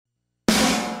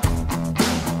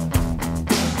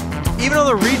Even on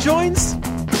the rejoins?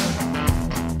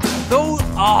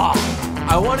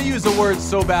 I want to use the word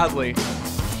so badly.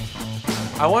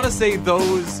 I want to say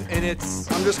those, and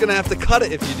it's... I'm just going to have to cut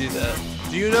it if you do that.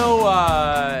 Do you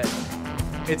know,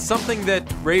 it's something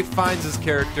that Ralph Fiennes'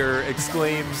 character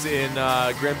exclaims in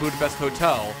Grand Budapest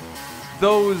Hotel.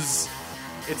 Those,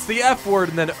 it's the F word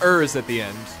and then ers at the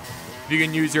end. If you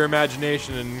can use your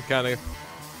imagination and kind of,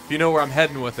 if you know where I'm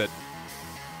heading with it.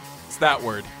 It's that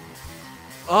word.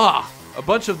 A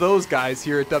bunch of those guys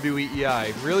here at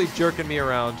WEEI. Really jerking me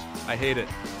around. I hate it.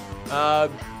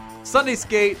 Sunday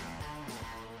Skate,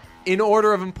 in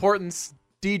order of importance,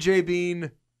 DJ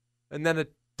Bean, and then a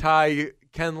tie,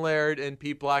 Ken Laird and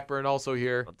Pete Blackburn also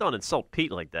here. Well, don't insult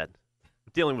Pete like that.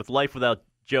 We're dealing with life without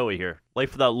Joey here.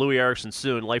 Life without Louis Erickson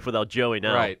soon. Life without Joey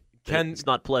now. Right. It's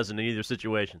not pleasant in either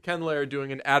situation. Ken Laird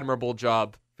doing an admirable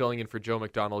job filling in for Joe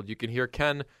McDonald. You can hear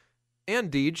Ken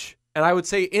and Deej, and I would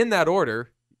say in that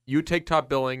order, you take top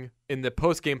billing in the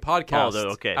post-game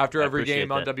podcast after every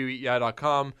game on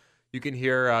WEEI.com. You can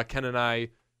hear Ken and I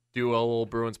do a little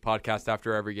Bruins podcast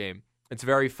after every game. It's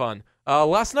very fun.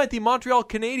 Last night, the Montreal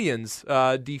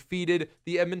Canadiens defeated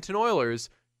the Edmonton Oilers.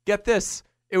 Get this.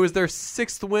 It was their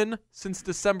 6th win since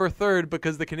December 3rd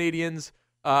because the Canadiens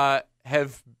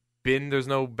have been, there's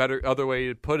no other way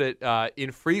to put it,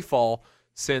 in free fall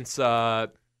since...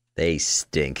 they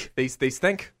stink. They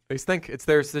stink. They stink. It's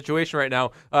their situation right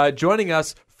now. Joining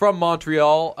us from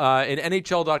Montreal in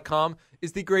NHL.com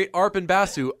is the great Arpon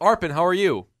Basu. Arpon, how are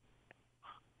you?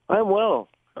 I'm well.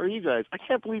 How are you guys? I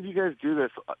can't believe you guys do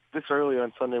this early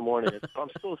on Sunday morning. I'm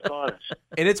still astonished.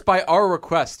 And it's by our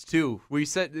request, too. We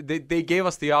said they gave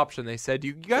us the option. They said,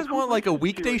 you guys want like a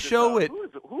weekday show?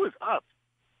 Who is up?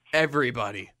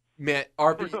 Everybody. Man,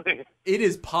 Arpon, Really? It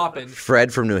is popping.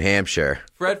 Fred from New Hampshire.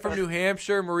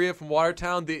 Maria from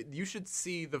Watertown. You should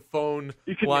see the phone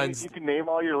lines. You can name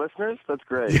all your listeners? That's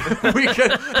great. We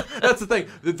could. That's the thing.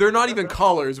 They're not even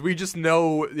callers. We just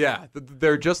know,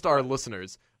 they're just our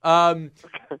listeners.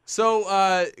 So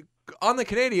on the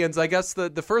Canadiens, I guess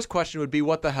the first question would be,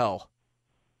 what the hell?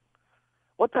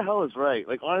 What the hell is right?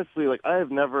 Like, honestly, like I've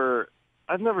never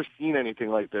seen anything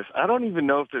like this. I don't even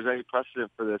know if there's any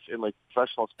precedent for this in like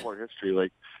professional sport history.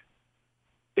 Like,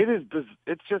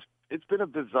 it's been a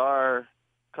bizarre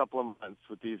couple of months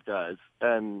with these guys.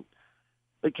 And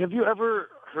like, have you ever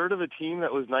heard of a team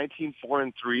that was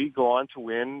 19-4-3 go on to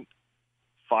win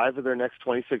 5 of their next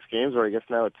 26 games, or I guess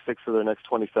now it's 6 of their next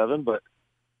 27? But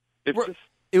it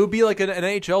would be like an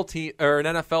NHL team or an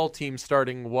NFL team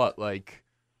starting what, like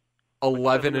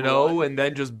 11-0, and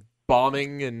then just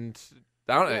bombing and.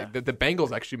 I don't know. The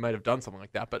Bengals actually might have done something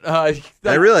like that, but I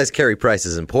realize Carey Price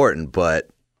is important, but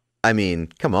I mean,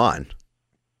 come on.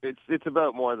 It's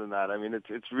about more than that. I mean, it's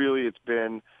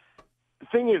been. The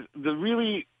thing is, the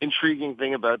really intriguing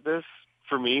thing about this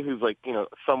for me, who's like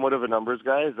somewhat of a numbers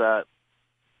guy, is that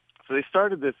so they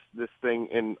started this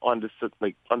thing on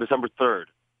December 3rd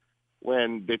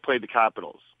when they played the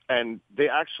Capitals, and they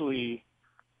actually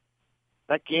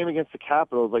that game against the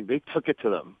Capitals, like they took it to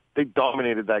them. They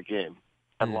dominated that game.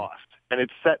 And lost. And it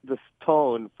set this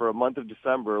tone for a month of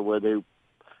December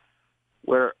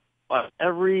where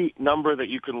every number that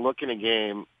you can look in a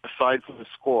game, aside from the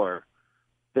score,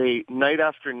 they, night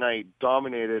after night,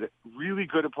 dominated really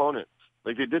good opponents.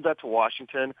 Like, they did that to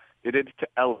Washington. They did it to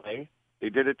L.A. They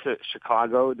did it to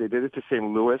Chicago. They did it to St.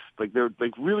 Louis. Like, they're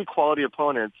like really quality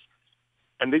opponents,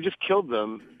 and they just killed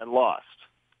them and lost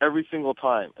every single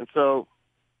time. And so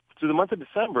through the month of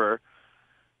December,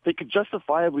 they could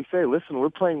justifiably say, listen, we're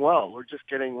playing well. We're just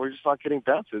not getting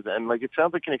bounces. And like, it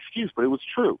sounds like an excuse, but it was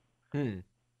true.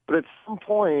 But at some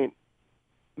point,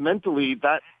 mentally,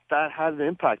 that had an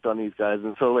impact on these guys.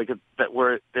 And so like they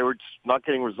were just not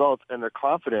getting results, and their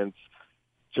confidence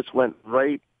just went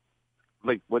right,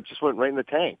 like what just went right in the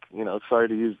tank. Sorry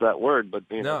to use that word, but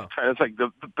it's like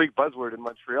the big buzzword in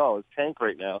Montreal is tank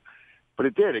right now. But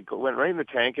it did. It went right in the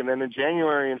tank. And then in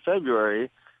January and February,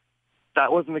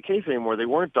 that wasn't the case anymore. They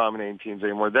weren't dominating teams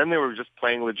anymore. Then they were just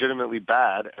playing legitimately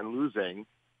bad and losing,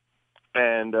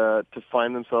 and to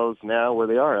find themselves now where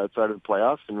they are outside of the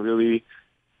playoffs and really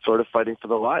sort of fighting for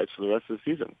their lives for the rest of the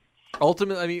season.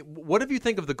 Ultimately, I mean, what do you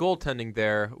think of the goaltending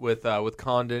there with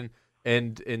Condon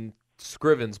and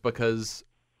Scrivens? Because,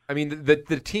 I mean,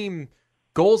 the team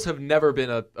goals have never been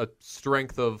a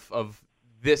strength of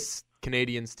this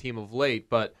Canadiens team of late,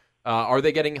 but are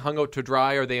they getting hung out to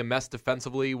dry? Are they a mess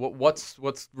defensively? What's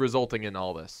resulting in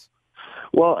all this?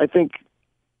 Well, I think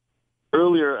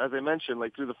earlier, as I mentioned,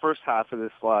 like through the first half of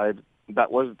this slide,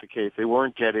 that wasn't the case. They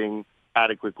weren't getting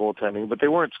adequate goaltending, but they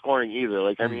weren't scoring either.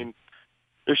 Like, I mean,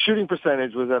 their shooting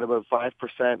percentage was at about 5%,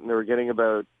 and they were getting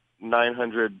about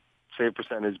 900 save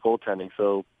percentage, goaltending.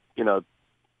 So,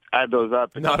 add those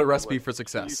up. Not a recipe for You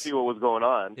success. see what was going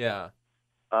on. Yeah.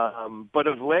 But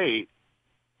of late,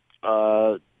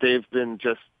 they've been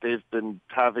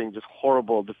having just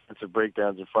horrible defensive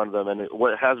breakdowns in front of them, and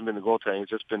what hasn't been the goaltending, it's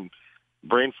just been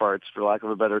brain farts, for lack of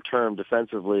a better term,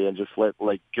 defensively, and just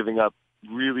giving up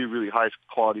really, really high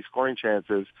quality scoring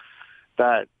chances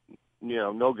that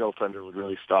no goaltender would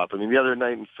really stop. I mean, the other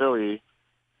night in Philly,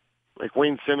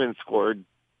 Wayne Simmons scored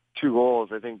 2 goals.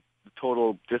 I think the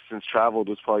total distance traveled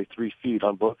was probably 3 feet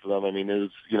on both of them. I mean, it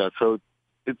was so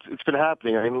it's been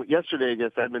happening. I mean, yesterday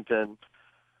against Edmonton,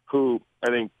 who I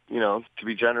think, to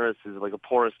be generous, is like a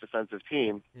porous defensive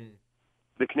team.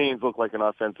 The Canadiens look like an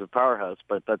offensive powerhouse,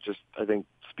 but that just, I think,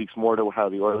 speaks more to how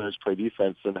the Oilers play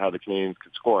defense than how the Canadiens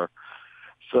could score.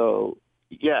 So,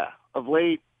 yeah, of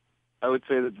late, I would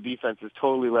say that the defense has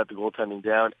totally let the goaltending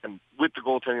down, and with the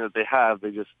goaltending that they have,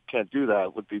 they just can't do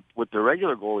that. With the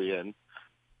regular goalie in,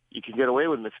 you can get away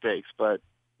with mistakes, but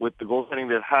with the goaltending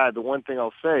they've had, the one thing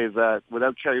I'll say is that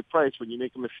without Carey Price, when you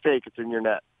make a mistake, it's in your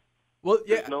net. Well,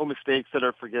 yeah. There's no mistakes that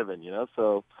are forgiven,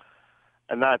 so,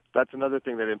 and that's another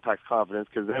thing that impacts confidence,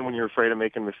 because then when you're afraid of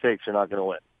making mistakes, you're not going to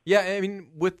win. Yeah, I mean,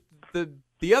 with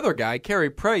the other guy, Carey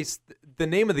Price, the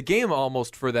name of the game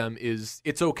almost for them is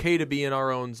it's okay to be in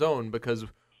our own zone, because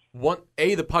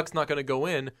the puck's not going to go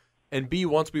in, and B,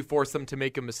 once we force them to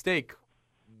make a mistake,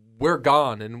 we're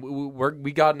gone, and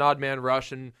we got an odd man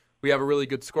rush, and we have a really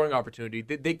good scoring opportunity.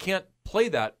 They can't play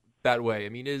that way. I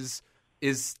mean, is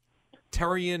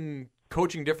Therrien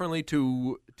coaching differently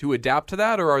to adapt to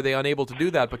that, or are they unable to do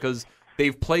that because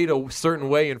they've played a certain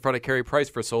way in front of Carey Price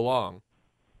for so long?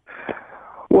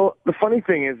 Well, the funny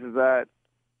thing is that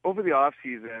over the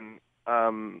offseason,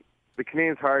 the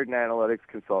Canadiens hired an analytics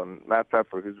consultant, Matt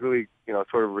Pfeffer, who's really,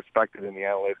 sort of respected in the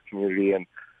analytics community, and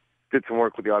did some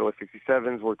work with the Ottawa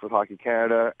 67s, worked with Hockey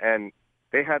Canada, and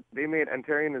they made, and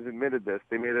Therrien has admitted this,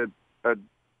 they made a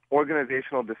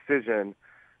organizational decision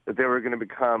that they were going to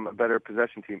become a better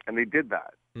possession team, and they did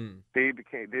that. They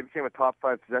became a top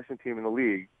 5 possession team in the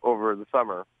league over the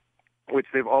summer, which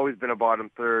they've always been a bottom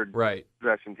third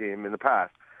possession team in the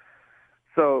past.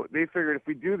 So they figured if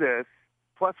we do this,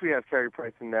 plus we have Carey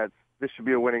Price and nets, this should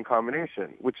be a winning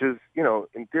combination, which is,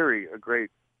 in theory, a great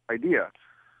idea.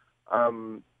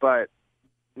 But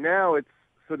now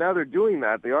now they're doing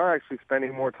that. They are actually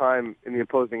spending more time in the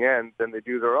opposing end than they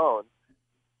do their own.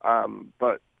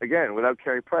 But again, without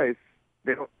Carey Price,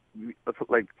 they don't,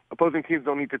 opposing teams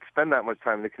don't need to spend that much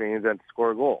time in the Canadiens end to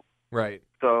score a goal. Right.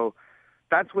 So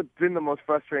that's what's been the most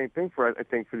frustrating thing for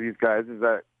these guys, is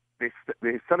that they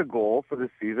set a goal for this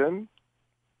season,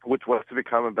 which was to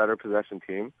become a better possession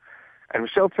team. And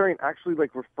Michel Therrien actually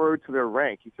referred to their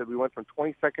rank. He said we went from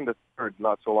 22nd to 3rd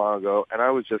not so long ago, and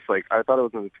I was just I thought it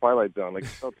was in the Twilight Zone.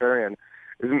 Michel Therrien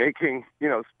is making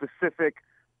specific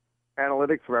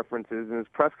analytics references in his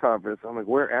press conference. I'm like,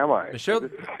 where am I?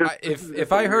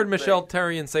 If I heard Michel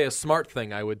Therrien say a smart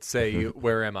thing, I would say,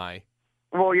 where am I?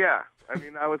 Well, yeah. I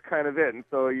mean, that was kind of it. And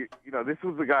so, this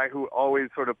was the guy who always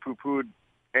sort of poo-pooed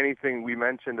anything we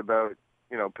mentioned about,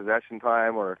 possession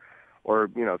time or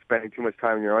spending too much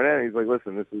time in your own end. He's like,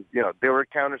 listen, this is, they were a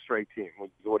counter-strike team,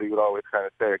 which is what he would always kind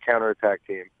of say, a counter-attack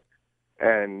team.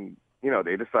 And,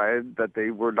 they decided that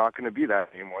they were not going to be that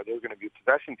anymore. They were going to be a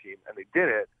possession team, and they did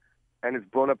it, and it's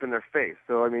blown up in their face.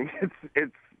 So, I mean,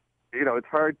 it's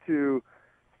hard to,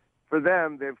 for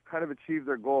them, they've kind of achieved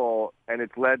their goal, and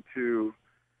it's led to,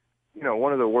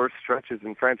 one of the worst stretches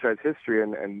in franchise history,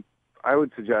 and I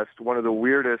would suggest one of the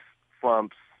weirdest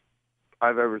slumps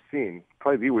I've ever seen.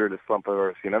 Probably the weirdest slump I've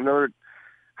ever seen.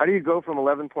 How do you go from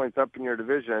 11 points up in your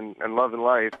division and love and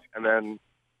life, and then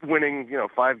winning,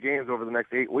 5 games over the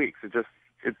next 8 weeks? It's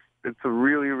a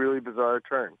really, really bizarre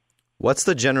turn. What's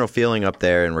the general feeling up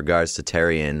there in regards to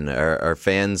Therrien? Are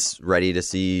fans ready to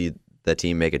see the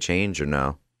team make a change or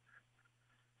no?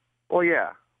 Well,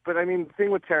 yeah. But, I mean, the thing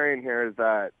with Therrien here is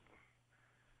that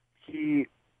he's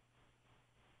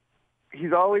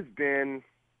always been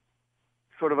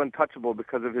sort of untouchable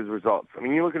because of his results. I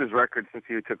mean, you look at his record since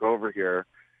he took over here,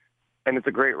 and it's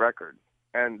a great record.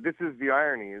 And this is the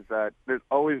irony, is that there's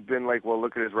always been well,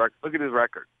 look at his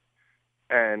record.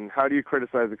 And how do you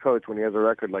criticize a coach when he has a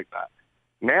record like that?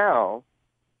 Now,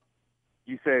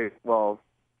 you say, well,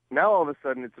 now all of a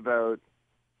sudden it's about,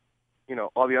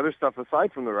 all the other stuff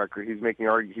aside from the record. He's making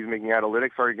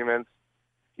analytics arguments.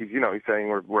 He's saying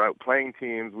we're outplaying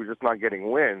teams. We're just not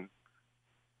getting wins.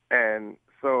 And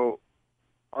so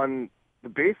on the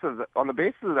basis of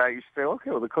that, you should say,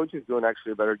 okay, well, the coach is doing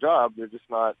actually a better job. They're just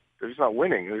not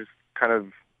winning. They're just kind of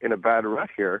in a bad rut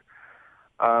here.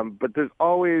 But there's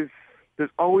always there's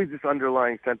always this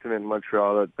underlying sentiment in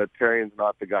Montreal that Therrien's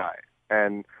not the guy.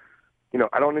 And,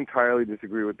 I don't entirely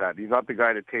disagree with that. He's not the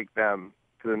guy to take them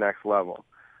to the next level.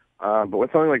 But when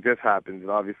something like this happens, and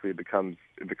obviously it becomes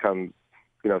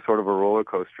sort of a roller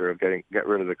coaster of get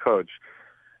rid of the coach.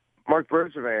 Marc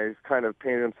Bergevin has kind of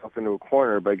painted himself into a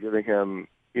corner by giving him,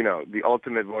 the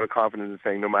ultimate vote of confidence and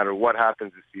saying no matter what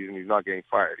happens this season, he's not getting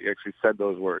fired. He actually said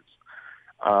those words.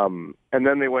 And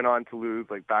then they went on to lose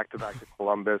back-to-back to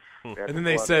Columbus. And then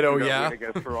they said, "Oh yeah,"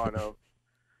 against Toronto.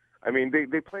 I mean,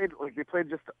 they played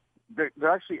just.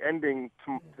 They're actually ending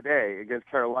today against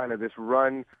Carolina this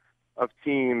run of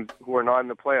teams who are not in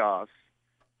the playoffs,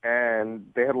 and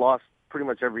they had lost pretty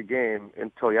much every game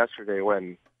until yesterday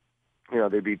when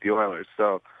they beat the Oilers.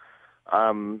 So,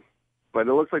 but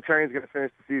it looks like Therrien's going to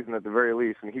finish the season at the very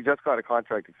least, and he just got a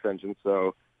contract extension.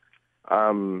 So,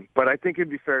 but I think it'd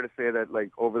be fair to say that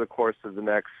over the course of the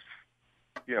next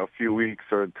few weeks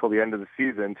or until the end of the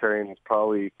season, Therrien is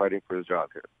probably fighting for his job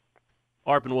here.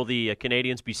 Arpon, will the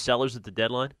Canadians be sellers at the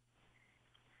deadline?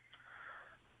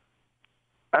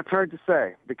 That's hard to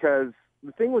say because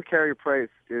the thing with Carey Price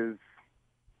is,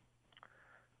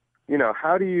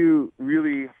 how do you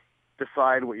really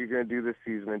decide what you're going to do this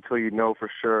season until you know for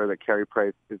sure that Carey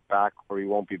Price is back or he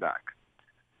won't be back?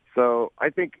 So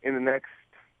I think in the next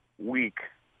week,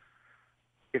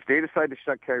 if they decide to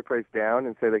shut Carey Price down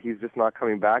and say that he's just not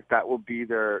coming back, that will be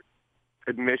their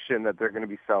admission that they're going to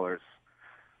be sellers.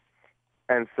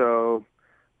 And so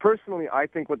personally, I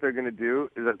think what they're going to do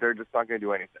is that they're just not going to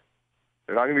do anything.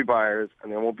 They're not going to be buyers,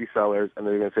 and they won't be sellers, and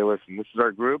they're going to say, listen, this is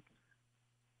our group.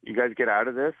 You guys get out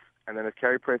of this, and then if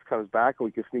Carey Price comes back and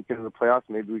we can sneak into the playoffs,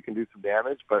 maybe we can do some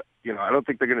damage. But, I don't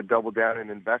think they're going to double down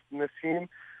and invest in this team.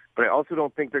 But I also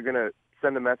don't think they're going to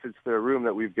send a message to their room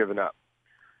that we've given up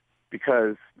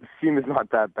because this team is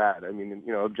not that bad. I mean,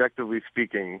 objectively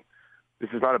speaking, this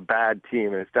is not a bad team,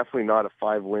 and it's definitely not a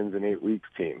 5 wins in 8 weeks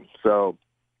team. So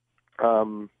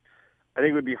I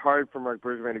think it would be hard for Marc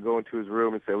Bergevin to go into his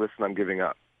room and say, listen, I'm giving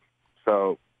up.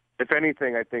 So if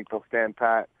anything, I think they'll stand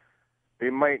pat. They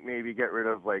might maybe get rid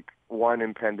of one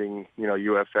impending,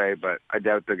 UFA, but I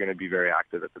doubt they're going to be very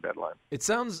active at the deadline. It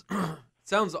sounds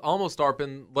almost,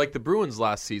 Arpon, like the Bruins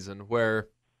last season, where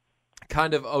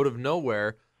kind of out of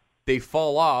nowhere they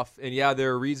fall off. And yeah,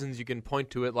 there are reasons you can point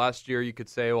to it. Last year, you could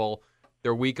say, well,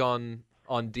 they're weak on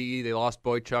D. They lost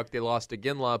Boychuk. They lost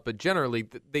Iginla. But generally,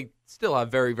 they still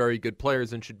have very, very good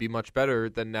players and should be much better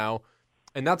than now.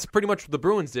 And that's pretty much what the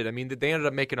Bruins did. I mean, they ended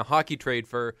up making a hockey trade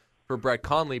for Brett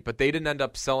Conley, but they didn't end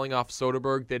up selling off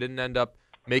Soderberg. They didn't end up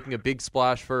making a big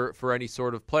splash for any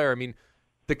sort of player. I mean,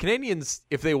 the Canadians,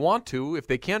 if they want to, if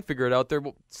they can't figure it out, they're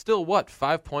still,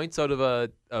 5 points out of a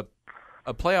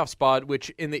playoff spot,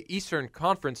 which in the Eastern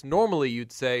Conference, normally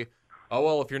you'd say, oh,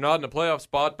 well, if you're not in a playoff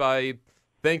spot by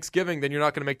Thanksgiving, then you're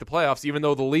not going to make the playoffs, even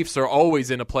though the Leafs are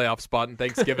always in a playoff spot in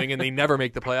Thanksgiving and they never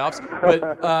make the playoffs.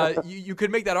 But you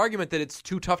could make that argument that it's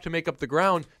too tough to make up the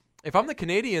ground. If I'm the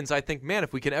Canadians, I think, man,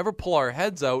 if we can ever pull our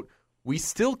heads out, we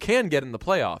still can get in the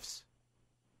playoffs.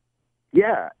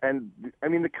 Yeah, and I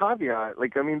mean the caveat,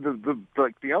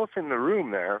 the elephant in the room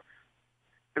there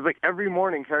is every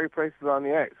morning Carey Price is on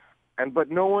the ice, but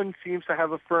no one seems to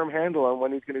have a firm handle on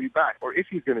when he's going to be back or if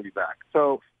he's going to be back.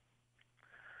 So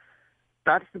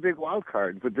that's the big wild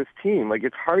card with this team.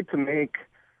 It's hard to make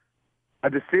a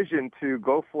decision to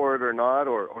go for it or not,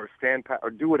 or stand pat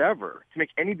or do whatever, to make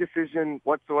any decision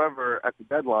whatsoever at the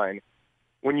deadline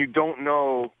when you don't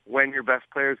know when your best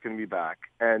player is going to be back.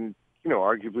 And,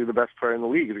 arguably the best player in the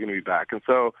league is going to be back. And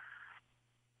so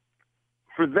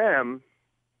for them,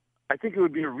 I think it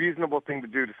would be a reasonable thing to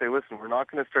do to say, listen, we're not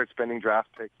going to start spending draft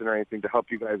picks or anything to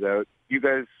help you guys out. You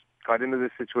guys got into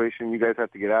this situation. You guys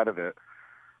have to get out of it.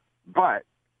 But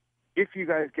if you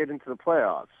guys get into the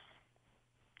playoffs,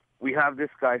 we have this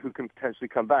guy who can potentially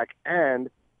come back. And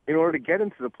in order to get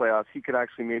into the playoffs, he could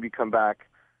actually maybe come back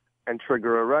and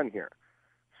trigger a run here.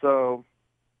 So,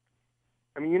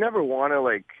 I mean, you never want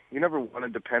to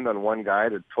depend on one guy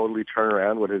to totally turn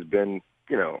around what has been,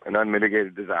 an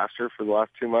unmitigated disaster for the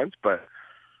last 2 months. But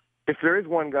if there is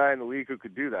one guy in the league who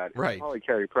could do that, right, it's probably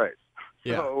Carey Price.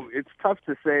 Yeah. So it's tough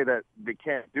to say that they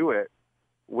can't do it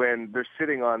when they're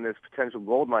sitting on this potential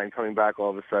gold mine coming back all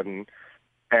of a sudden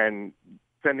and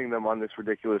sending them on this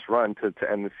ridiculous run to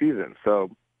end the season. So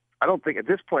at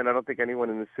this point, I don't think anyone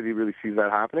in the city really sees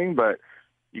that happening, but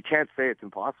you can't say it's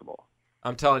impossible.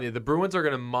 I'm telling you, the Bruins are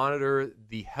going to monitor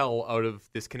the hell out of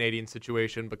this Canadian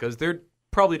situation because they're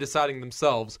probably deciding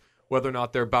themselves whether or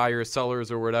not they're buyers, sellers,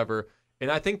 or whatever.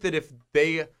 And I think that if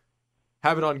they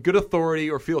have it on good authority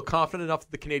or feel confident enough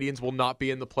that the Canadians will not be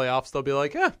in the playoffs, they'll be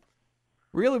like,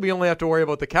 really we only have to worry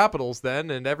about the Capitals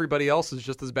then, and everybody else is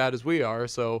just as bad as we are.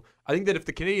 So I think that if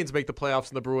the Canadiens make the playoffs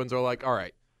and the Bruins are like, all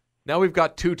right, now we've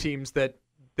got two teams that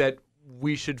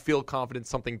we should feel confident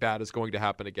something bad is going to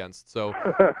happen against. So,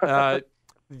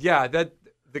 yeah, that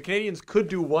the Canadiens could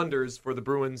do wonders for the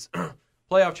Bruins'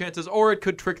 playoff chances, or it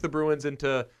could trick the Bruins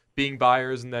into being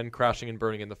buyers and then crashing and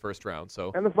burning in the first round.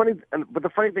 So, but the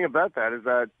funny thing about that is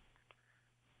that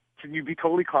can you be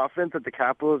totally confident that the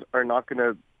Capitals are not going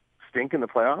to stink in the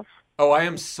playoffs? oh, I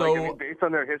am so. Based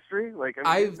on their history,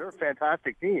 they're a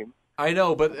fantastic team. I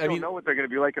know, but I don't know what they're going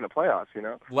to be like in the playoffs, you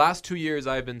know? Last 2 years,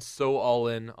 I've been so all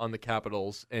in on the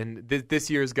Capitals, and this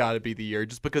year's got to be the year,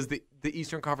 just because the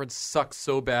Eastern Conference sucks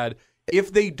so bad.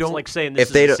 If they don't, It's like saying this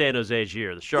is San Jose's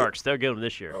year. The Sharks, they'll get them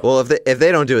this year. Well, if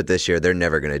they don't do it this year, they're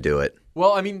never going to do it.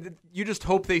 well, I mean, you just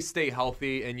hope they stay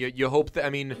healthy, and you hope that, I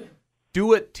mean, do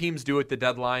what teams do at the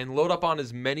deadline. Load up on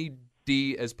as many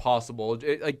D as possible.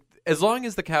 As long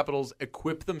as the Capitals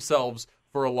equip themselves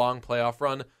for a long playoff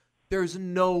run, there's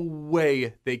no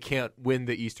way they can't win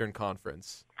the Eastern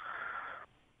Conference.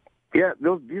 Yeah,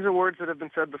 these are words that have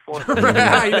been said before.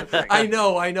 I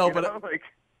know, but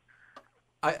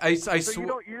I so you just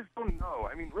don't know.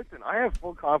 I mean, listen, I have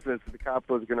full confidence that the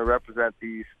Capitals are going to represent the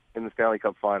East in the Stanley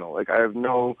Cup final.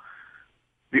 The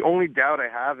only doubt I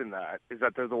have in that is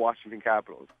that they're the Washington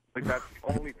Capitals. That's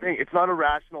the only thing. It's not a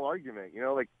rational argument, you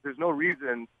know? There's no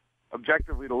reason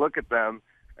objectively to look at them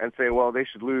and say, well, they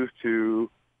should lose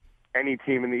to any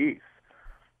team in the East.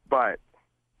 But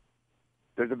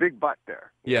there's a big but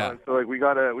there. Yeah. So we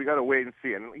gotta wait and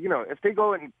see. And if they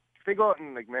go out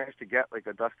and manage to get a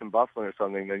Dustin Byfuglien or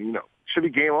something, then it should be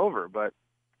game over. But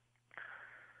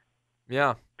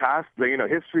yeah,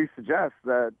 history suggests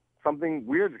that something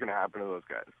weird is going to happen to those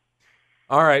guys.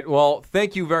 All right. Well,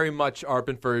 thank you very much,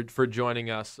 Arpon, for joining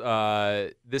us.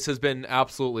 This has been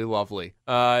absolutely lovely.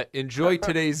 Enjoy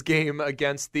today's game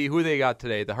against who they got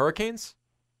today? The Hurricanes?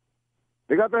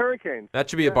 They got the Hurricanes. That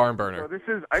should be a barn burner. So this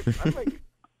is,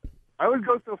 I would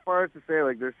go so far as to say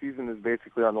their season is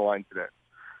basically on the line today.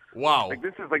 Wow.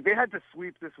 This is they had to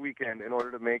sweep this weekend in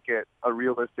order to make it a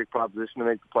realistic proposition to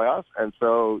make the playoffs, and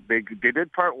so they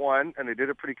did part one, and they did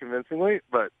it pretty convincingly.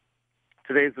 But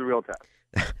today's the real test.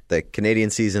 The Canadian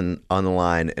season on the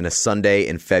line in a Sunday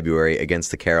in February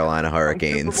against the Carolina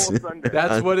Hurricanes.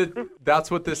 That's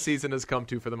what this season has come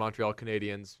to for the Montreal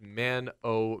Canadiens. Man,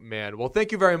 oh man. Well,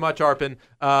 thank you very much, Arpon.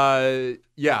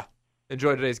 Yeah,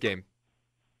 enjoy today's game.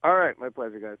 All right, my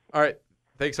pleasure, guys. All right,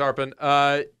 thanks, Arpon.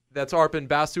 That's Arpon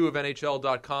Basu of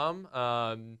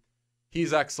NHL.com.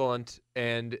 He's excellent,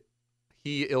 and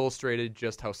he illustrated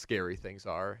just how scary things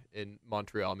are in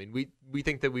Montreal. I mean, we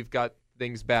think that we've got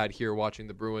things bad here watching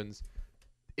the Bruins.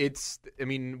 We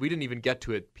didn't even get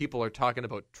to it. People are talking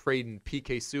about trading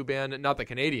PK Subban, not the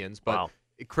Canadians, but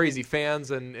crazy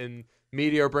fans and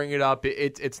media are bringing it up.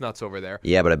 It's nuts over there.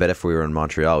 Yeah, but I bet if we were in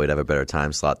Montreal, we'd have a better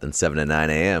time slot than 7 to 9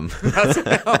 a.m.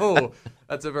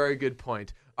 That's a very good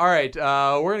point. All right,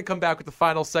 we're going to come back with the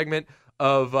final segment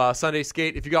of Sunday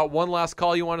Skate. If you got one last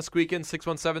call you want to squeak in,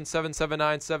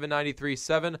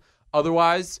 617-779-7937.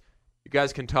 Otherwise, you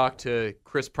guys can talk to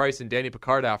Chris Price and Danny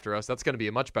Picard after us. That's going to be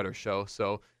a much better show.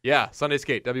 So, yeah, Sunday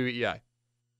Skate, WEEI.